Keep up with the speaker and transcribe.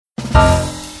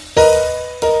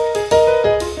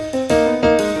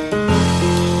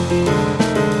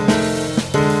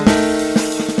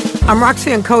I'm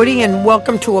Roxanne Cody, and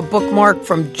welcome to a bookmark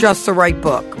from Just the Right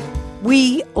Book.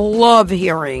 We love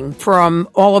hearing from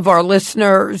all of our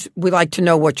listeners. We like to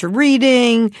know what you're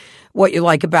reading, what you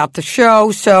like about the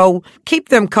show, so keep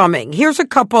them coming. Here's a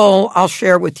couple I'll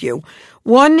share with you.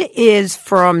 One is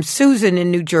from Susan in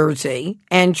New Jersey,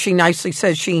 and she nicely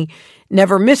says she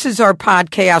never misses our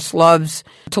podcast, loves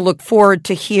to look forward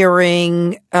to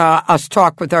hearing us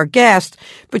talk with our guests,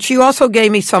 but she also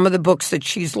gave me some of the books that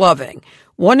she's loving.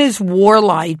 One is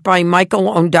Warlight by Michael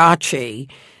Ondaatje.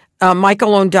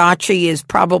 Michael Ondaatje is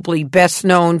probably best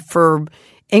known for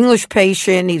English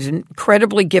Patient. He's an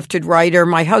incredibly gifted writer.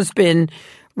 My husband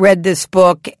read this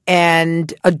book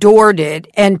and adored it,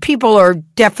 and people are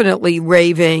definitely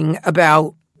raving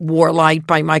about Warlight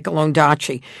by Michael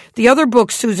Ondaatje. The other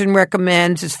book Susan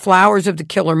recommends is Flowers of the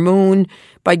Killer Moon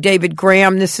by David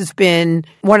Graham. This has been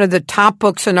one of the top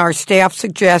books in our staff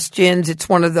suggestions. It's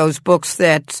one of those books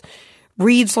that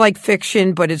reads like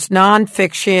fiction, but it's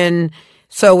nonfiction.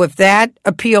 So if that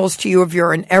appeals to you, if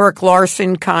you're an Eric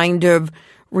Larson kind of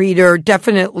reader,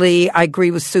 definitely I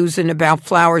agree with Susan about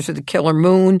Flowers of the Killer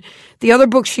Moon. The other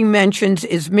book she mentions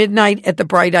is Midnight at the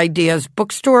Bright Ideas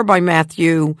Bookstore by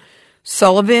Matthew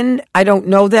Sullivan. I don't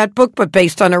know that book, but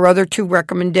based on her other two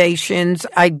recommendations,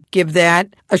 I'd give that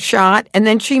a shot. And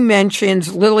then she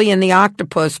mentions Lily and the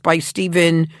Octopus by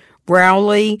Stephen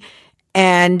Rowley.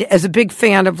 And as a big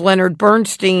fan of Leonard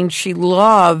Bernstein, she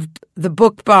loved the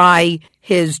book by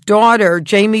his daughter,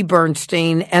 Jamie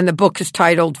Bernstein, and the book is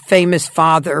titled Famous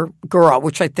Father Girl,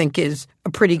 which I think is a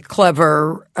pretty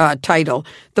clever title.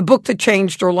 The book that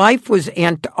changed her life was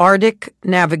Antarctic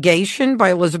Navigation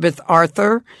by Elizabeth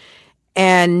Arthur.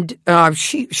 And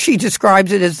she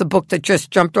describes it as the book that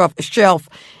just jumped off the shelf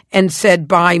and said,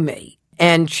 "Buy me."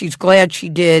 And she's glad she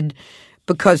did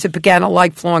because it began a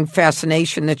lifelong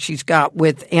fascination that she's got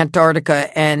with Antarctica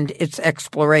and its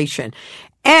exploration.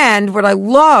 And what I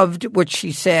loved, what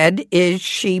she said, is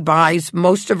she buys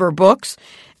most of her books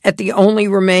at the only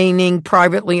remaining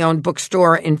privately owned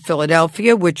bookstore in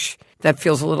Philadelphia, which that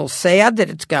feels a little sad that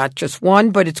it's got just one,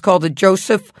 but it's called the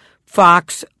Joseph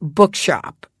Fox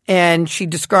Bookshop. And she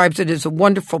describes it as a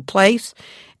wonderful place,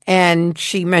 and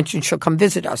she mentioned she'll come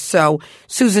visit us. So,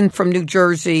 Susan from New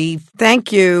Jersey,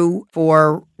 thank you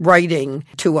for writing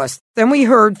to us. Then we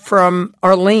heard from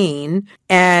Arlene,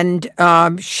 and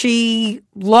she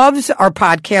loves our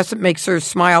podcast. It makes her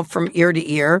smile from ear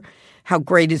to ear. How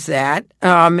great is that?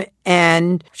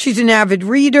 And she's an avid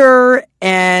reader,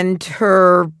 and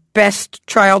her best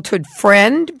childhood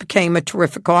friend became a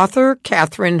terrific author,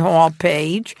 Catherine Hall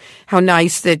Page. How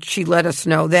nice that she let us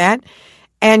know that.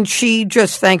 And she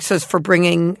just thanks us for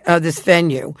bringing this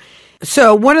venue.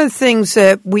 So one of the things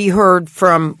that we heard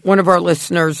from one of our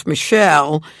listeners,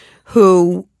 Michelle,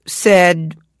 who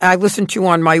said, I listen to you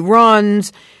on my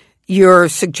runs. Your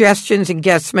suggestions and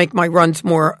guests make my runs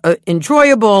more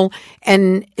enjoyable,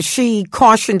 and she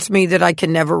cautions me that I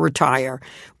can never retire.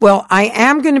 Well, I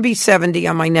am going to be 70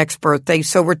 on my next birthday,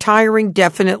 so retiring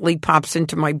definitely pops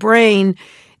into my brain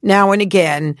now and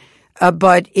again,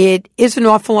 but it is an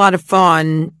awful lot of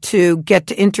fun to get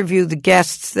to interview the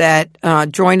guests that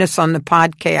join us on the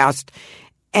podcast,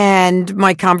 and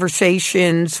my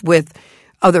conversations with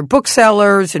other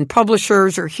booksellers and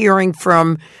publishers or hearing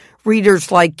from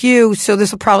readers like you. So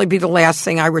this will probably be the last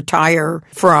thing I retire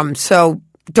from. So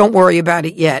don't worry about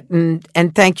it yet. And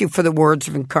thank you for the words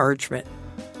of encouragement.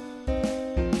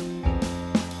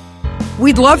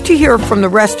 We'd love to hear from the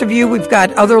rest of you. We've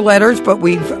got other letters, but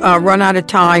we've run out of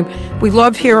time. We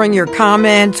love hearing your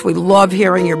comments. We love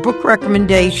hearing your book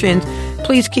recommendations.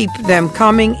 Please keep them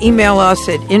coming. Email us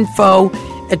at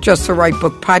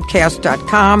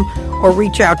info@justtherightbookpodcast.com or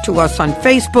reach out to us on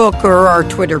Facebook or our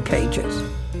Twitter pages.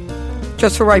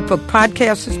 Just the Right Book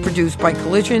Podcast is produced by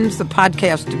Collisions, the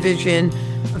podcast division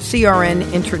of CRN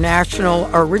International.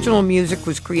 Our original music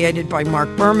was created by Mark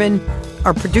Berman.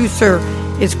 Our producer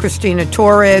is Christina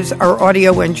Torres. Our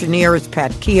audio engineer is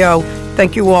Pat Keogh.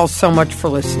 Thank you all so much for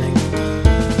listening.